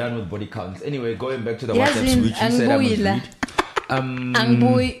thought we are done with body counts. Anyway, going back to the Yes, WhatsApp switch, you said I must Angboila. read.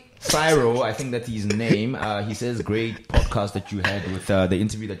 Angboy. Cyro, I think that's his name. He says, great podcast that you had with the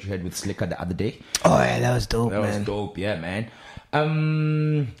interview that you had with Slicker the other day. Oh yeah, that was dope, That man. was dope, yeah, man.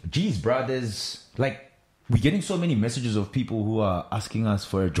 Geez, brothers, like, we're getting so many messages of people who are asking us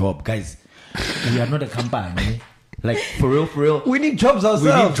for a job. Guys, we are not a company. Like, for real. We need jobs We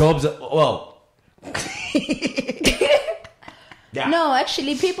ourselves. need jobs. Well, yeah. No,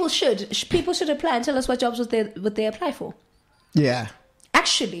 actually, people should apply and tell us what jobs would they apply for. Yeah.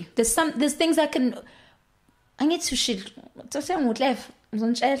 Actually, there's things I can. I need to shit.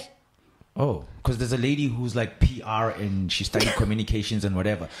 Oh, because there's a lady who's like PR and she studied communications and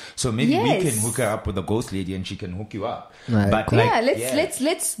whatever. So maybe we Yes. can hook her up with a ghost lady and she can hook you up. Right, But cool. like, Yeah,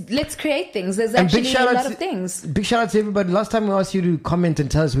 let's create things. There's And big actually shout a out lot to- of things. Big shout out to everybody. Last time we asked you to comment and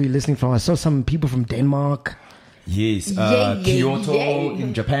tell us where you're listening from, I saw some people from Denmark. Yes, Yeah. Kyoto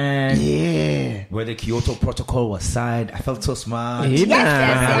in Japan, Yeah. where the Kyoto Protocol was signed. I felt so smart. Yeah.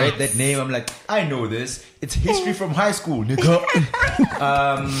 When I read that name, I'm like, I know this. It's history from high school, nigga.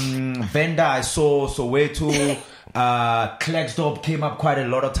 Venda, I saw Soweto. Klerksdorp came up quite a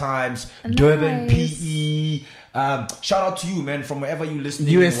lot of times. Durban, Nice. PE. Shout out to you, man, from wherever you listening.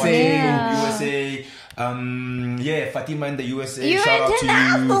 USA. USA. Fatima in the USA. You're Shout out to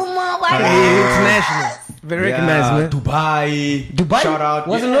international, you. mama. International. Very recognized, man. Dubai. Shout out.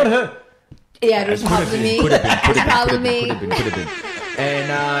 Wasn't yeah. not her. Yeah, it was probably me. Could have been. Probably me.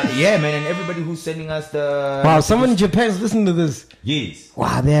 And yeah, man, and everybody who's sending us the Wow, someone in Japan's listening to this. yes,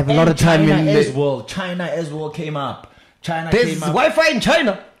 Wow, they have a lot of time China in as there. well. China as well came up. China There's came up. Wi-Fi in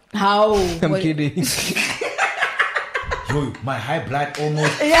China. How? I'm Wait. kidding. Yo, my high blood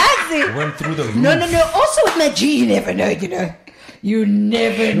almost Yes. went through the roof. No. Also with my G, you never know. You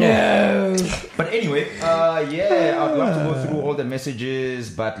never know. But anyway, I'd love to go through all the messages,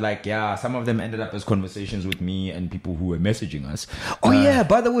 but like, yeah, some of them ended up as conversations with me and people who were messaging us. Oh yeah,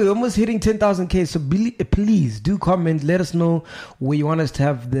 by the way, we're almost hitting 10,000K. So please do comment. Let us know where you want us to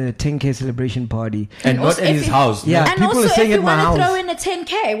have the 10K celebration party. And not also, at if his you- house. Yeah. And people also, are saying if at you my want to house. throw in a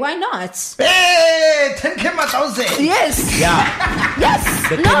 10K, why not? Hey, 10K my thousand. Yes. Yeah. Yes.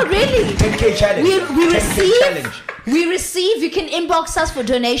 The No, 10K really. 10K challenge. We 10K receive. challenge. We receive. You can inbox us for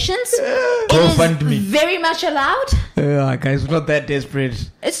donations. It is GoFundMe. very much allowed. Guys, we're not that desperate.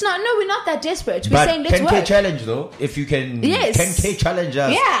 It's not. No, we're not that desperate. We're But saying let's 10K work. challenge though, if you can Yes. 10K challenge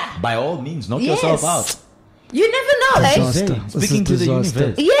us, Yeah. by all means, knock Yes. yourself out. You never know, eh? Disaster. This Speaking is to the disaster.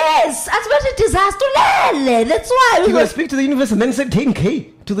 universe. Yes, that's what a disaster. Lele. That's why we You were. gotta speak to the universe and then say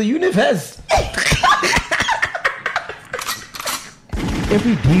 10K to the universe.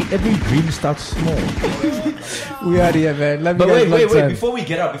 Every dream starts small. We are here, man. Love But you guys wait, long time. before we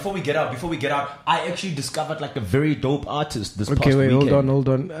get out, I actually discovered like a very dope artist this Okay, past wait, weekend. hold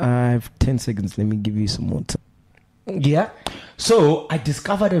on. I have 10 seconds. Let me give you some more time. Yeah? So I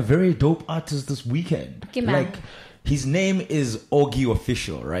discovered a very dope artist this weekend. Okay, man. Like, his name is Augie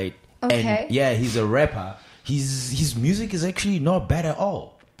Official, right? Okay. And yeah, he's a rapper. His music is actually not bad at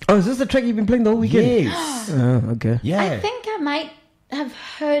all. Oh, is this the track you've been playing the whole weekend? Yes. Okay. Yeah. I think I might have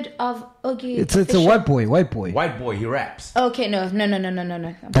heard of Ogie. It's a white boy. White boy, he raps. Okay, no.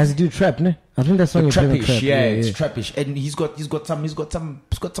 Does he do trap, ne? I think that's why you're playing Trappish, trap. yeah, it's trappish, and he's got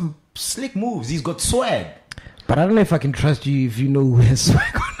some slick moves. He's got swag. But I don't know if I can trust you if you know who has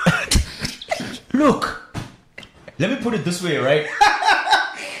swag or not. Look, let me put it this way, right?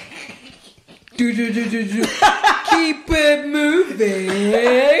 Keep it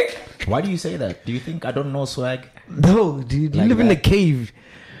moving. Why do you say that? Do you think I don't know swag? No, dude, you Like live in a that? cave.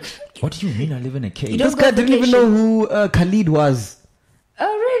 What do you mean I live in a cave? don't This go guy on didn't even vacation. know who Khalid was.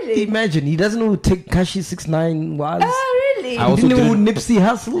 Oh, really? Imagine, he doesn't know who Tekashi 69 was. Oh, really? I He also didn't know who didn't- Nipsey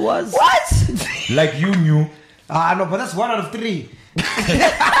Hussle was. What? Like you knew. No, but that's 1 out of 3.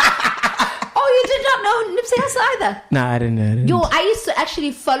 Oh, you did not know Nipsey Hussle either? Nah, I didn't. Yo, I used to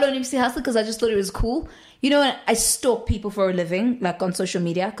actually follow Nipsey Hussle because I just thought it was cool. You know, I stalk people for a living, like on social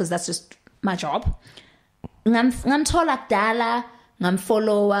media, because that's just my job. Ngamthola kudala,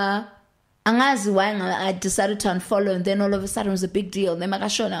 ngamfollower. Angazi why I decided to unfollow, and then all of a sudden it was a big deal. Then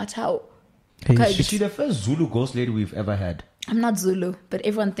makashona how. Okay, Is she the first Zulu ghost lady we've ever had? I'm not Zulu, but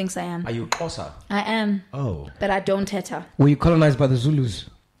everyone thinks I am. Are you Xhosa? I am, Oh. but I don't hate her. Were you colonized by the Zulus?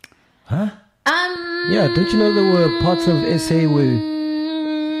 Huh? Yeah, don't you know there were parts of SA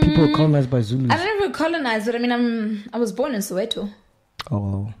where people were colonized by Zulus? I don't ever colonized, but I mean, I was born in Soweto.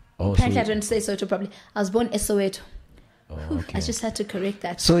 Oh. Apparently, I don't say Soweto properly. I was born in Soweto. okay. I just had to correct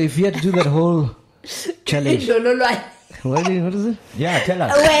that. So if you had to do that whole challenge, what is it? Yeah, tell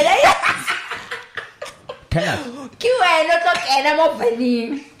us. Tell us.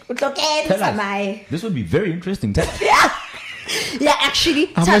 Tell us. This would be very interesting. Tell us. Yeah, actually,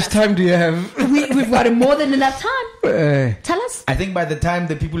 How tell much us. time do you have? We've got more than enough time. Tell us. I think by the time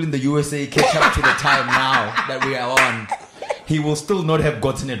the people in the USA catch up to the time now that we are on, he will still not have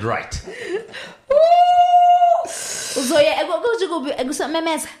gotten it right. So yeah, what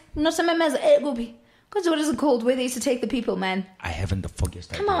is it called? Where they used to take the people, man. I haven't the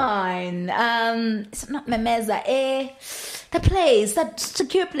foggiest idea. Come on. It's not Memeza. The place, that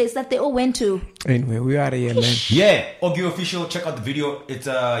secure place that they all went to. Anyway, we are here, man. Yeah, Ogie official. Check out the video. It's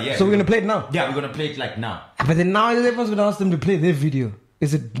yeah. So we're gonna play it now. Yeah, we're gonna play it like now. But then now everyone's gonna ask them to play their video.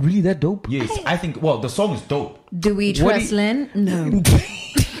 Is it really that dope? Yes, I think. Well, the song is dope. Do we What do trust you- Len? No.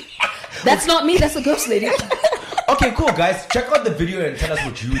 That's not me. That's a ghost lady. Okay, cool, guys. Check out the video and tell us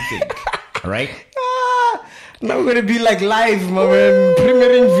what you think. All right? Now we're gonna be like live, my man,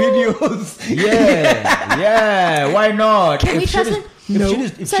 premiering videos. Yeah. Why not? Can we If trust shit Len? is- if shit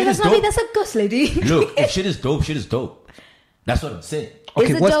is- if Sorry, shit that's is not me. dope- That's a ghost lady. Look, if shit is dope, shit is dope. That's what I'm saying.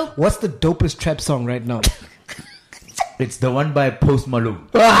 Okay, Is it dope? what's the dopest trap song right now? It's the one by Post Malone.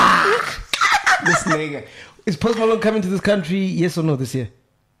 This nigga. Is Post Malone coming to this country? Yes or no this year?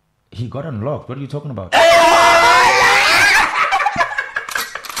 He got unlocked. What are you talking about? We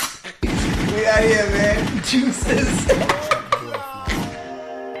are here, man. Juices.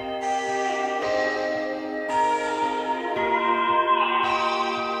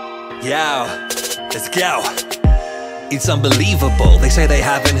 Yo, let's go. It's unbelievable. They say they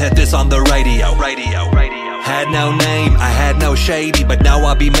haven't heard this on the radio. Had no name, I had no shady, but now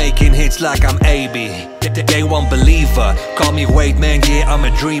I be making hits like I'm AB. They won't believe her. Call me Wade Man, yeah, I'm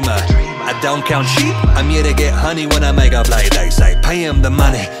a dreamer. I don't count sheep, I'm here to get honey when I make a play. They say, pay him the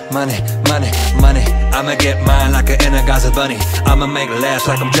money. I'ma get mine like an Gaza bunny. I'ma make laughs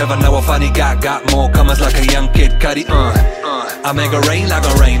like I'm Trevor Noah funny. Got more comers like a young Kid Cudi. I make it rain like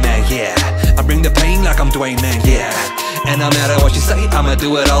a Rain Man, yeah. I bring the pain like I'm Dwayne Man, yeah. And no matter what you say, I'ma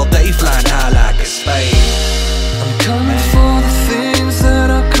do it all day, flying high like a spade. I'm coming for the things that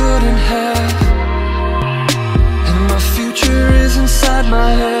I couldn't have, and my future is inside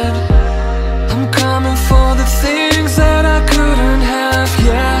my head. I'm coming for the things that I couldn't have,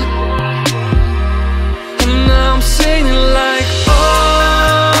 yeah. And now I'm singing like, oh,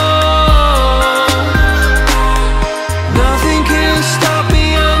 nothing can stop me,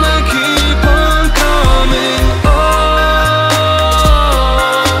 I'ma keep on coming, oh,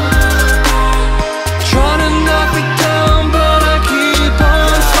 trying to knock me down, but I keep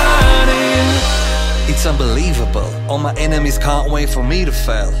on fighting. It's unbelievable, all my enemies can't wait for me to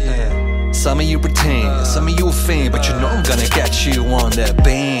fail, yeah. Some of you pretend, some of you a fan, but you know I'm gonna get you on that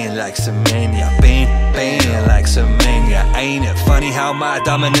band like cement, yeah, band like cement, yeah. Ain't it funny how my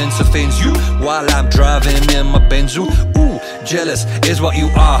dominance offends you while I'm driving in my Benzu? Ooh, jealous is what you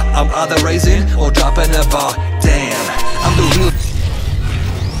are. I'm either raising or dropping a bar. Damn, I'm the real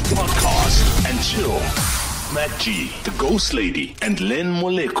Podcast and chill. Matt G, the Ghost Lady, and Len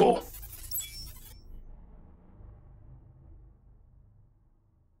Moleko.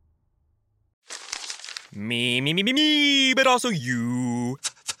 Me, but also you.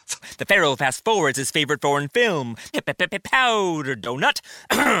 The Pharaoh fast forwards his favorite foreign film, Powder Donut.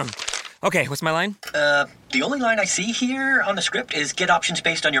 Okay, what's my line? The only line I see here on the script is get options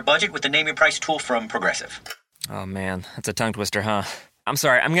based on your budget with the Name Your Price tool from Progressive. Oh man, that's a tongue twister, huh? I'm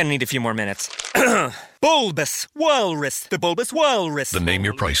sorry, I'm gonna need a few more minutes. Bulbous Walrus, the Bulbous Walrus. The Name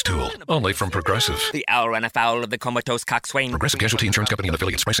Your Price tool, only from Progressive. The owl ran afoul of the comatose coxswain. Progressive Casualty Insurance Company and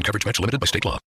affiliates. Price and coverage match limited by state law.